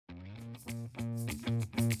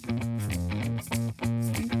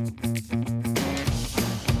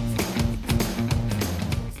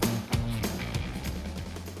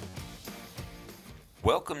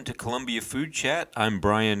Welcome to Columbia Food Chat. I'm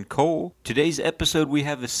Brian Cole. Today's episode, we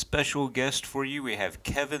have a special guest for you. We have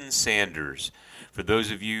Kevin Sanders. For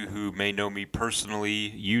those of you who may know me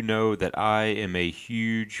personally, you know that I am a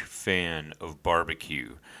huge fan of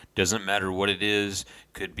barbecue. Doesn't matter what it is.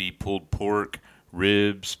 Could be pulled pork,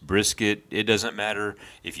 ribs, brisket. It doesn't matter.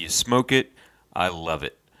 If you smoke it, I love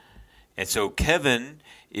it. And so Kevin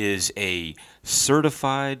is a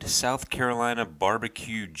certified South Carolina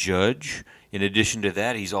barbecue judge. In addition to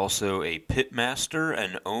that, he's also a pit master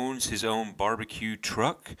and owns his own barbecue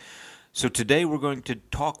truck. So today we're going to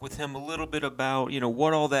talk with him a little bit about,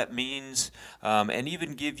 what all that means, and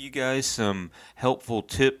even give you guys some helpful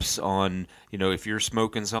tips on, if you're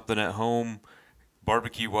smoking something at home,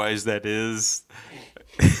 barbecue-wise that is.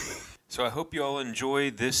 So I hope you all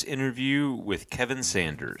enjoy this interview with Kevin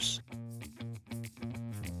Sanders.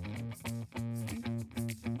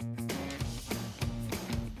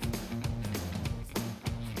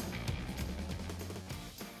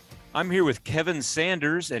 I'm here with Kevin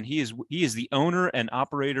Sanders, and he is the owner and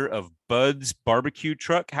operator of Bud's Barbecue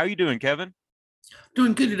Truck. How you doing, Kevin?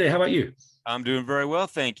 Doing good today. How about you? I'm doing very well,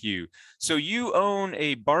 thank you. So you own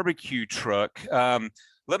a barbecue truck.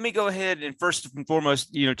 Let me go ahead and first and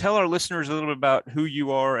foremost, tell our listeners a little bit about who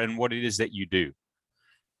you are and what it is that you do.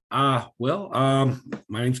 My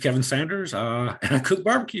name's Kevin Sanders, and I cook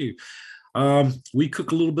barbecue. We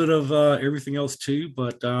cook a little bit of everything else too,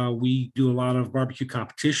 but we do a lot of barbecue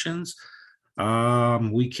competitions.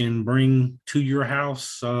 We can bring to your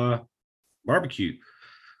house barbecue.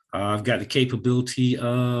 I've got the capability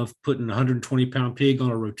of putting a 120-pound pig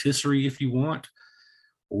on a rotisserie if you want,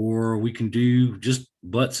 or we can do just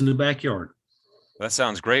butts in the backyard. That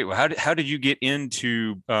sounds great. Well, how did you get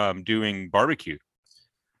into doing barbecue?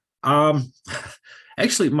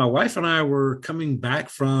 Actually, my wife and I were coming back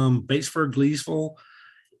from Batesburg, Leesville,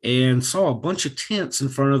 and saw a bunch of tents in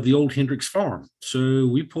front of the old Hendricks farm. So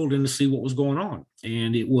we pulled in to see what was going on.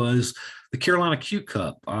 And it was the Carolina Q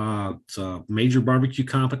Cup. It's a major barbecue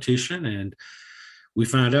competition. And we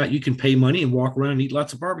found out you can pay money and walk around and eat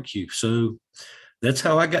lots of barbecue. So that's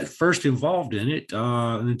how I got first involved in it.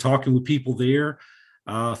 And then talking with people there,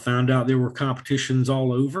 found out there were competitions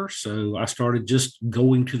all over. So I started just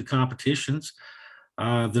going to the competitions.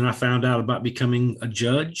 Then I found out about becoming a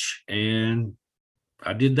judge, and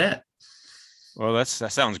I did that. Well, that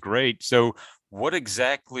sounds great. So what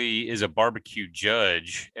exactly is a barbecue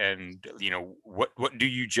judge, and what do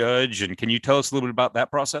you judge, and can you tell us a little bit about that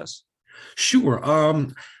process? Sure.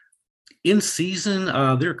 In season,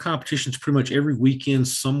 there are competitions pretty much every weekend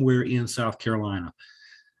somewhere in South Carolina.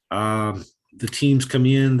 The teams come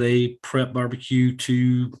in, they prep barbecue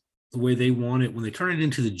to the way they want it. When they turn it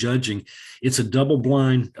into the judging, it's a double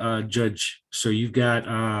blind judge. So you've got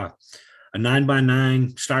a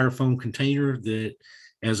 9x9 styrofoam container that,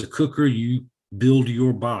 as a cooker, you build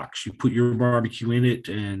your box. You put your barbecue in it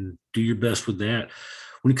and do your best with that.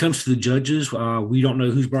 When it comes to the judges, we don't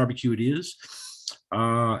know whose barbecue it is.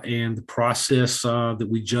 And the process that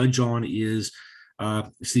we judge on is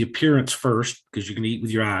it's the appearance first, because you can eat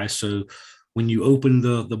with your eyes. So when you open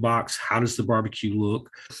the box, how does the barbecue look?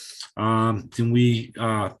 Then we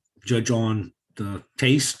judge on the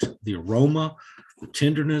taste, the aroma, the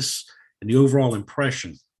tenderness, and the overall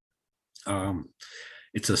impression.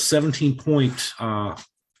 It's a 17-point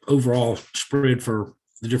overall spread for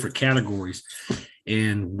the different categories.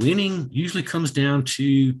 And winning usually comes down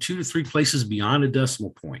to 2 to 3 places beyond a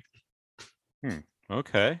decimal point.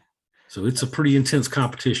 Okay. So it's a pretty intense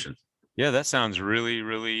competition. Yeah, that sounds really,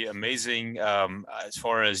 really amazing. As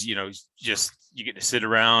far as, just you get to sit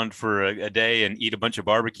around for a day and eat a bunch of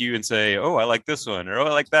barbecue and say, oh, I like this one, or oh,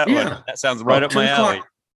 I like that one. That sounds right up my alley.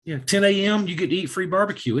 Yeah, 10 a.m., you get to eat free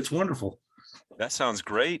barbecue. It's wonderful. That sounds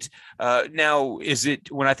great. Now, is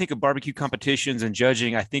it, when I think of barbecue competitions and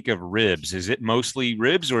judging, I think of ribs. Is it mostly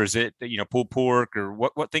ribs, or is it, pulled pork, or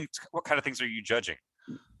what kind of things are you judging?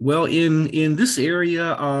 Well, in this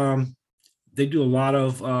area, they do a lot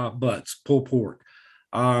of butts, pulled pork.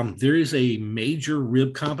 There is a major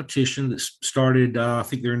rib competition that started, I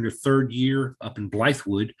think they're in their third year up in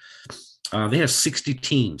Blythewood. They have 60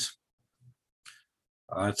 teams.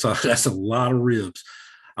 That's a lot of ribs.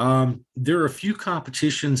 There are a few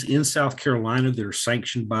competitions in South Carolina that are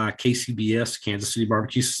sanctioned by KCBS, Kansas City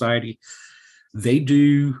Barbecue Society. They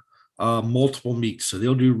do multiple meats. So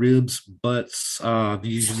they'll do ribs, butts, they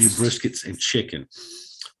usually do briskets and chicken.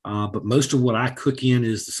 But most of what I cook in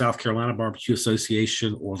is the South Carolina Barbecue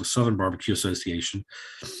Association or the Southern Barbecue Association.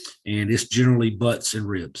 And it's generally butts and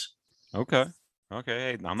ribs. Okay.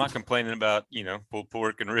 Hey, I'm not complaining about, pulled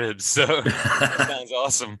pork and ribs. So that sounds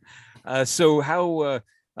awesome. So how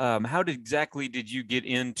how exactly did you get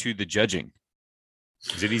into the judging?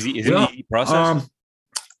 Is it easy? Is it an Well, easy process?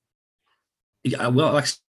 yeah, like I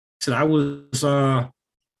said, I was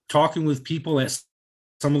talking with people at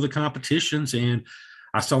some of the competitions, and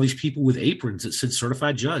I saw these people with aprons that said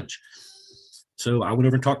certified judge. So I went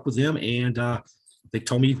over and talked with them, and they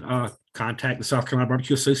told me contact the South Carolina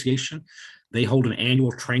Barbecue Association. They hold an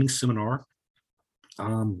annual training seminar.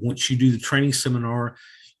 Once you do the training seminar,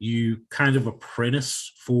 you kind of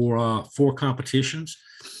apprentice for 4 competitions.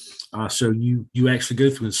 So you actually go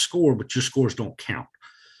through and score, but your scores don't count.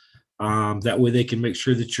 That way, they can make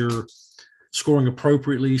sure that you're scoring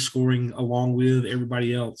appropriately, scoring along with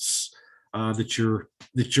everybody else. That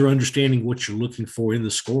you're understanding what you're looking for in the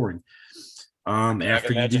scoring. I can After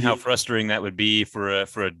you do imagine how the frustrating that would be for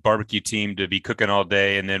a barbecue team to be cooking all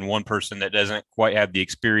day, and then one person that doesn't quite have the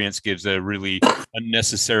experience gives a really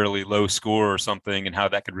unnecessarily low score or something, and how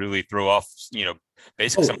that could really throw off,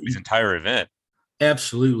 basically oh, somebody's entire event.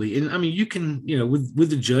 absolutely. And I mean, you can, with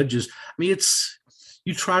the judges, I mean, it's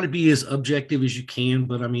you try to be as objective as you can,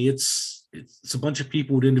 but I mean, it's a bunch of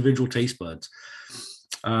people with individual taste buds.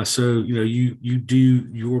 So you do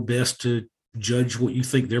your best to judge what you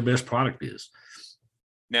think their best product is.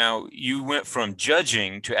 Now you went from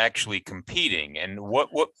judging to actually competing, and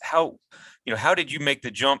how did you make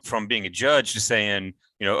the jump from being a judge to saying,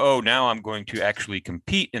 oh, now I'm going to actually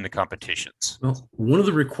compete in the competitions? Well, one of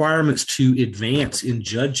the requirements to advance in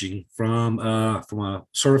judging from a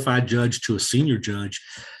certified judge to a senior judge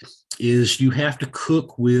is you have to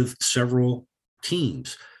cook with several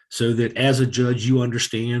teams, so that as a judge you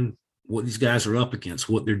understand what these guys are up against,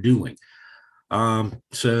 what they're doing.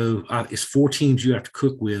 So it's 4 teams you have to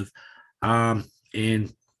cook with,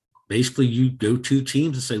 and basically you go to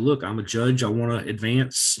teams and say, "Look, I'm a judge. I want to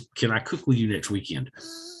advance. Can I cook with you next weekend?"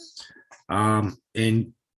 And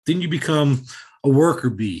then you become a worker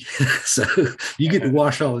bee, so you get to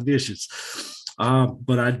wash all the dishes.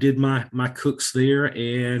 But I did my cooks there,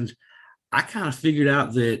 and I kind of figured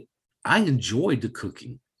out that I enjoyed the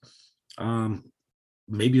cooking, um,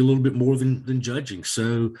 maybe a little bit more than judging.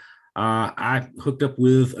 So I hooked up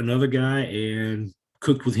with another guy and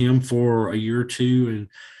cooked with him for a year or two, and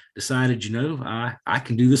decided, I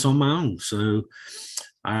can do this on my own. So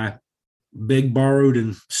I begged, borrowed,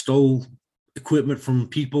 and stole equipment from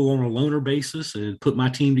people on a loaner basis, and put my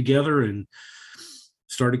team together and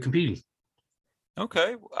started competing.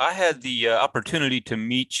 Okay, I had the opportunity to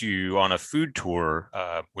meet you on a food tour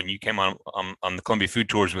when you came on the Columbia Food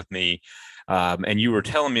Tours with me, and you were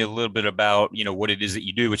telling me a little bit about what it is that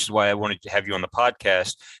you do, which is why I wanted to have you on the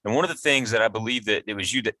podcast. And one of the things that I believe that it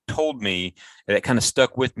was you that told me that kind of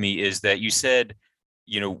stuck with me is that you said,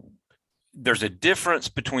 you know, there's a difference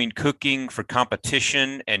between cooking for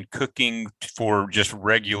competition and cooking for just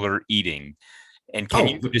regular eating. And can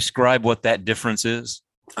Oh, you describe what that difference is?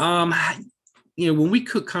 um, when we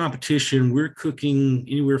cook competition, we're cooking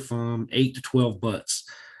anywhere from 8 to 12 butts.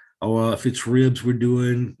 If it's ribs, we're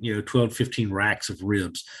doing 12 to 15 racks of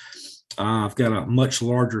ribs. I've got a much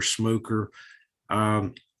larger smoker,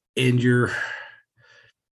 and you're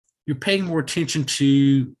paying more attention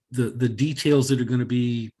to the details that are going to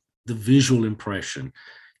be the visual impression.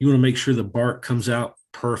 You want to make sure the bark comes out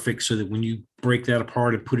perfect, so that when you break that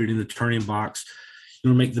apart and put it in the turning box, you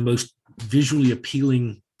want to make the most visually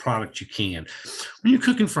appealing product you can. When you're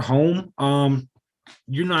cooking for home,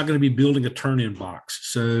 you're not going to be building a turn-in box,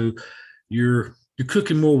 so you're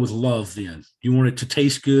cooking more with love. Then you want it to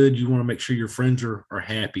taste good. You want to make sure your friends are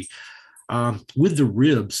happy. With the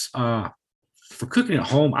ribs, for cooking at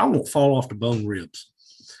home, I won't fall off the bone ribs,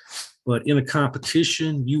 but in a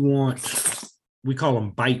competition, we call them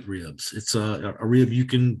bite ribs. It's a rib you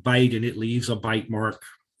can bite, and it leaves a bite mark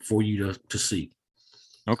for you to see.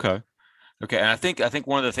 Okay. Okay, and I think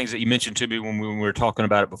one of the things that you mentioned to me when we were talking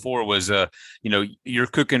about it before was, you're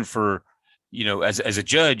cooking for, as a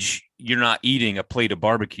judge, you're not eating a plate of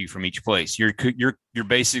barbecue from each place. You're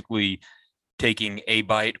basically taking a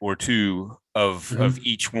bite or two of Mhm.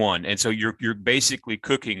 each one, and so you're basically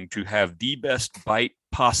cooking to have the best bite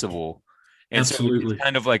possible. And so it's Absolutely.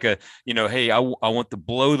 kind of like hey, I want to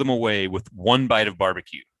blow them away with one bite of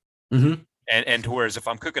barbecue. Hmm. And to whereas if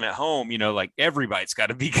I'm cooking at home, like every bite's got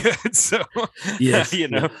to be good. So, Yes, you yeah,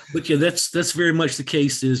 know, but yeah, that's very much the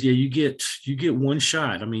case. Is yeah, you get one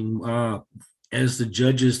shot. I mean, as the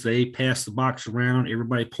judges, they pass the box around.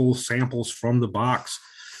 Everybody pulls samples from the box,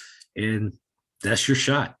 and that's your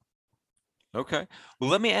shot. okay. Well,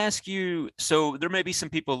 let me ask you. So there may be some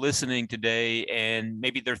people listening today, and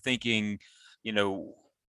maybe they're thinking, you know,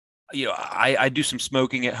 I do some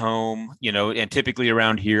smoking at home, and typically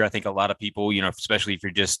around here, I think a lot of people, especially if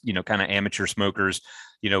you're just, kind of amateur smokers,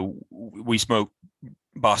 we smoke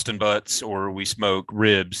Boston butts or we smoke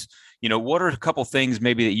ribs. What are a couple things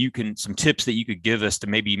maybe that some tips that you could give us to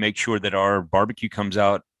maybe make sure that our barbecue comes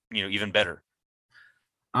out, even better?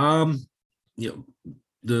 Um, you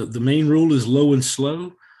know, the main rule is low and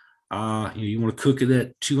slow. You want to cook it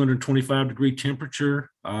at 225-degree temperature,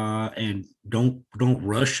 and don't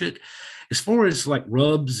rush it. As far as like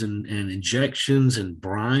rubs and injections and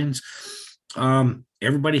brines,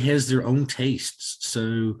 everybody has their own tastes,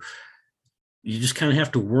 so you just kind of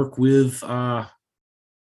have to work with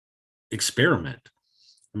experiment.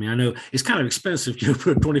 I mean, I know it's kind of expensive to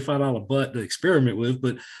put a $25 butt to experiment with,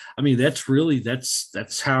 but I mean,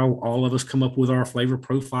 that's how all of us come up with our flavor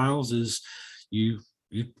profiles is you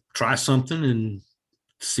try something and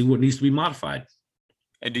see what needs to be modified.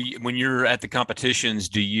 And when you're at the competitions,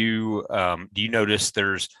 do you notice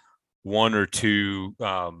there's one or two,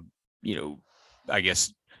 you know, I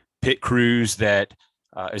guess pit crews that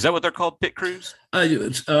is that what they're called? Pit crews?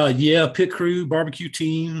 Yeah, pit crew, barbecue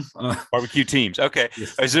team. Barbecue teams. Okay.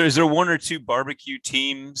 Yes. Is there one or two barbecue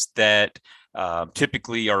teams that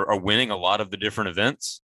typically are winning a lot of the different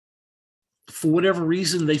events? For whatever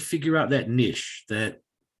reason, they figure out that niche that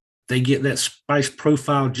they get that spice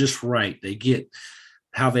profile just right. They get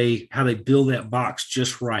how they build that box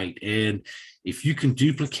just right. And if you can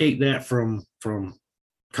duplicate that from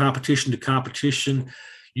competition to competition,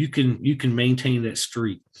 you can maintain that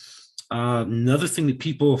streak. Another thing that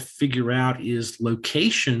people figure out is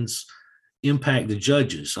locations impact the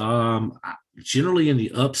judges. Generally in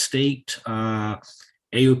the upstate,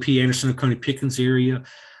 AOP, Anderson, Oconee, Pickens area,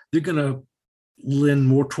 they're going to lend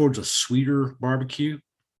more towards a sweeter barbecue.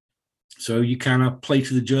 So you kind of play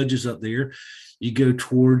to the judges up there. You go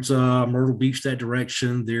towards Myrtle Beach, that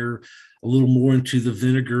direction. They're a little more into the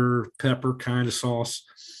vinegar, pepper kind of sauce.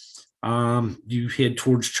 You head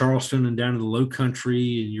towards Charleston and down to the low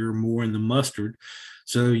country, and you're more in the mustard.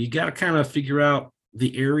 So you got to kind of figure out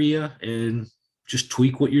the area and just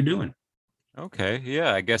tweak what you're doing. Okay.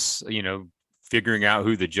 Yeah. I guess, figuring out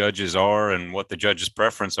who the judges are and what the judges'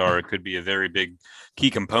 preference are, it could be a very big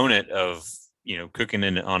key component of, cooking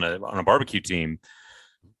on a barbecue team.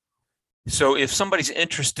 So if somebody's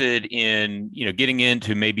interested in, getting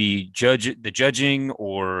into maybe judging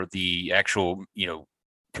or the actual,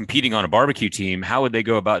 competing on a barbecue team, how would they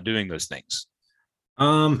go about doing those things?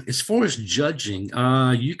 As far as judging,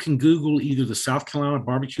 you can Google either the South Carolina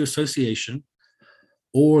Barbecue Association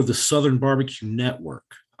or the Southern Barbecue Network.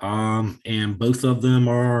 And both of them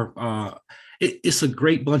are it's a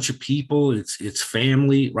great bunch of people. It's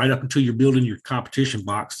family right up until you're building your competition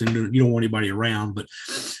box, and you don't want anybody around. But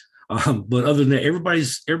other than that,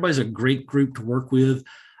 everybody's a great group to work with.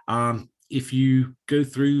 If you go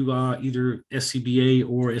through either SCBA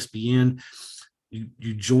or SBN,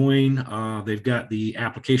 you join. They've got the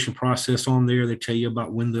application process on there. They tell you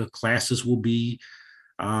about when the classes will be.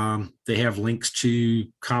 They have links to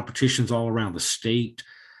competitions all around the state.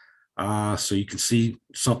 So you can see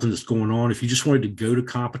something that's going on. If you just wanted to go to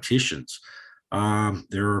competitions,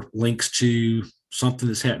 there are links to something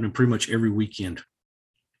that's happening pretty much every weekend.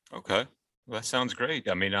 Okay. Well, that sounds great.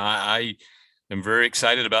 I mean, I am very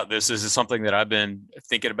excited about this. This is something that I've been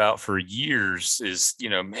thinking about for years is,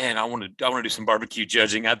 man, I want to do some barbecue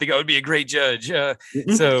judging. I think I would be a great judge.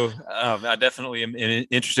 So I definitely am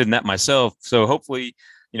interested in that myself. So hopefully,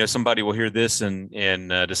 somebody will hear this and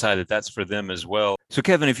decide that that's for them as well. So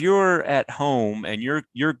Kevin, if you're at home and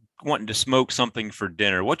you're wanting to smoke something for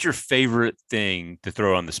dinner, what's your favorite thing to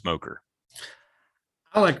throw on the smoker?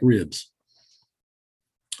 I like ribs.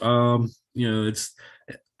 It's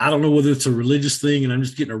I don't know whether it's a religious thing and I'm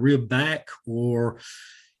just getting a rib back, or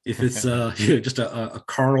if it's just a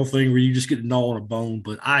carnal thing where you just get to gnaw on a bone.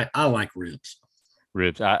 But I like ribs.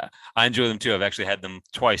 Ribs. I enjoy them too. I've actually had them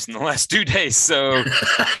twice in the last 2 days. So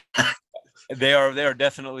they are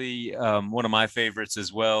definitely one of my favorites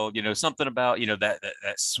as well. Something about that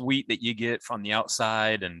sweet that you get from the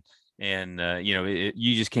outside, and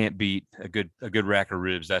you just can't beat a good rack of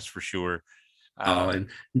ribs. That's for sure. And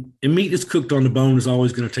meat that's cooked on the bone is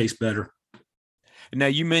always going to taste better. Now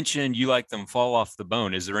you mentioned you like them fall off the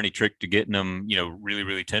bone. Is there any trick to getting them really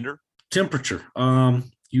really tender? Temperature.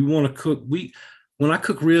 You want to cook. When I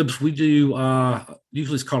cook ribs, we do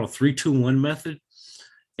usually it's called a 3-2-1 method.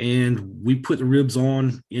 And we put the ribs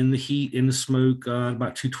on in the heat, in the smoke,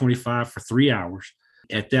 about 225 for 3 hours.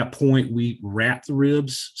 At that point, we wrap the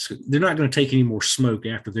ribs. So they're not going to take any more smoke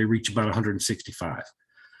after they reach about 165.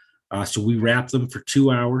 So we wrap them for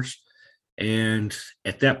 2 hours. And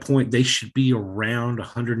at that point, they should be around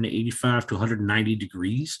 185 to 190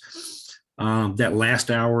 degrees. That last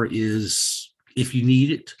hour is if you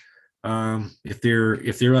need it. If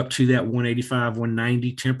they're up to that 185,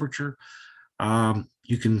 190 temperature,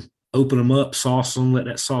 you can open them up, sauce them, let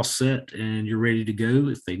that sauce set, and you're ready to go.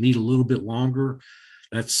 If they need a little bit longer,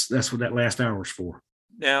 that's what that last hour is for.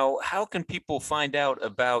 Now, how can people find out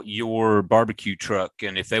about your barbecue truck?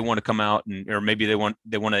 And if they want to come out or maybe they're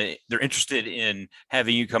interested in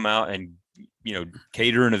having you come out and,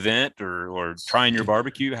 cater an event or trying your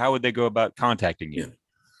barbecue, how would they go about contacting you? Yeah.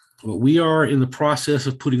 Well, we are in the process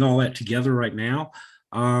of putting all that together right now.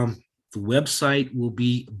 The website will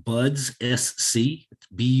be BudsSC,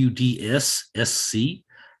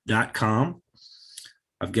 BUDSSC.com.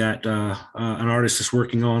 I've got an artist that's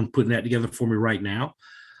working on putting that together for me right now.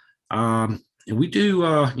 And we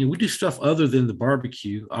do stuff other than the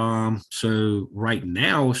barbecue. So right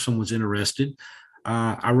now, if someone's interested,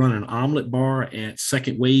 I run an omelet bar at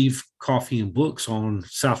Second Wave Coffee and Books on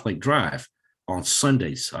South Lake Drive on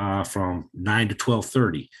Sundays from 9 to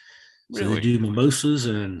 12:30. So Really? they do mimosas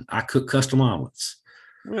and I cook custom omelets.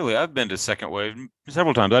 Really? I've been to Second Wave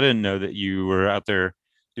several times. I didn't know that you were out there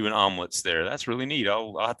doing omelets there. That's really neat.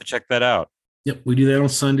 I'll have to check that out. Yep, we do that on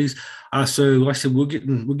Sundays. So like I said, we're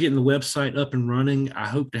getting the website up and running. I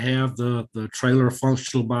hope to have the trailer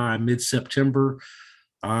functional by mid-September.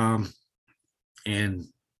 And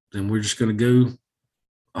then we're just going to go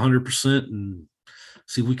 100% and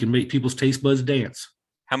see if we can make people's taste buds dance.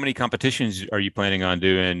 How many competitions are you planning on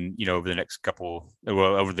doing, over the next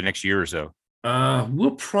year or so?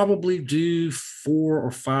 We'll probably do 4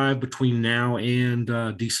 or 5 between now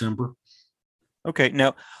and December. Okay.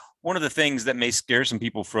 Now, one of the things that may scare some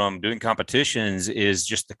people from doing competitions is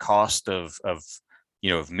just the cost of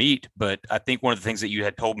meat. But I think one of the things that you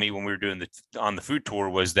had told me when we were doing on the food tour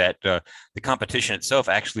was that the competition itself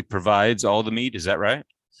actually provides all the meat. Is that right?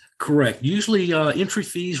 Correct. Usually entry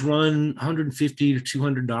fees run $150 to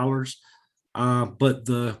 $200, but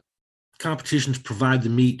the competitions provide the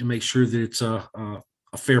meat to make sure that it's a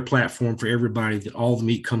fair platform for everybody, that all the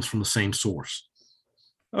meat comes from the same source.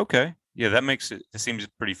 Okay. Yeah, it seems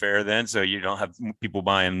pretty fair then. So you don't have people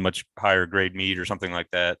buying much higher grade meat or something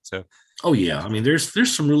like that. So, oh yeah, I mean, there's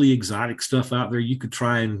some really exotic stuff out there you could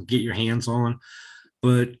try and get your hands on,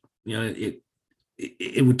 but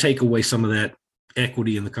it would take away some of that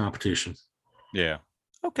equity in the competition. Yeah.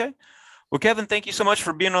 Okay. Well, Kevin, thank you so much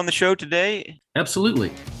for being on the show today.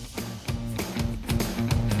 Absolutely.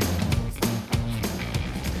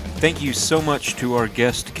 Thank you so much to our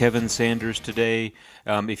guest, Kevin Sanders, today.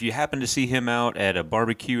 If you happen to see him out at a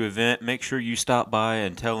barbecue event, make sure you stop by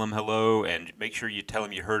and tell him hello, and make sure you tell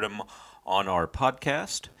him you heard him on our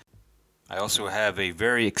podcast. I also have a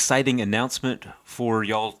very exciting announcement for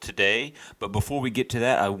y'all today. But before we get to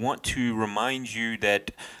that, I want to remind you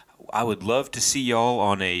that I would love to see y'all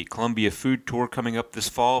on a Columbia food tour coming up this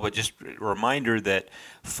fall, but just a reminder that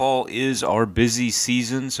fall is our busy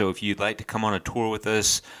season, so if you'd like to come on a tour with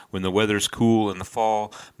us when the weather's cool in the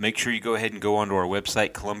fall, make sure you go ahead and go onto our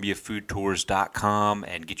website, columbiafoodtours.com,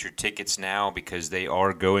 and get your tickets now because they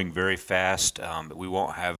are going very fast. We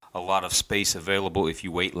won't have a lot of space available if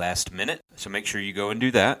you wait last minute, so make sure you go and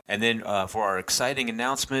do that. And then for our exciting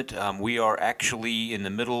announcement, we are actually in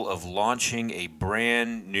the middle of launching a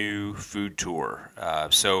brand new food tour.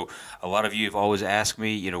 So a lot of you have always asked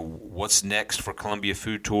me, what's next for Columbia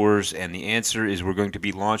Food Tours, and the answer is we're going to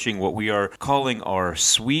be launching what we are calling our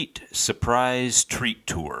Sweet Surprise Treat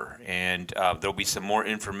Tour, and there'll be some more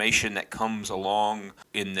information that comes along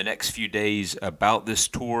in the next few days about this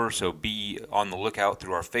tour, so be on the lookout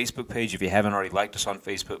through our Facebook page. If you haven't already liked us on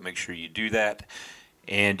Facebook, make sure you do that.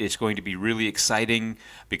 And it's going to be really exciting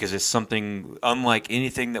because it's something unlike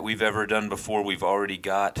anything that we've ever done before. We've already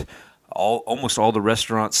got almost all the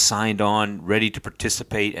restaurants signed on, ready to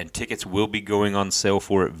participate, and tickets will be going on sale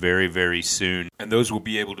for it very, very soon. And those will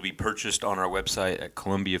be able to be purchased on our website at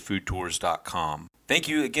columbiafoodtours.com. Thank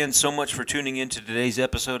you again so much for tuning in to today's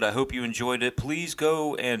episode. I hope you enjoyed it. Please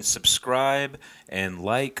go and subscribe and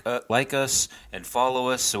like us and follow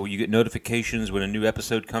us so you get notifications when a new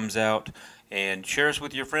episode comes out, and share us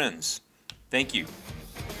with your friends. Thank you.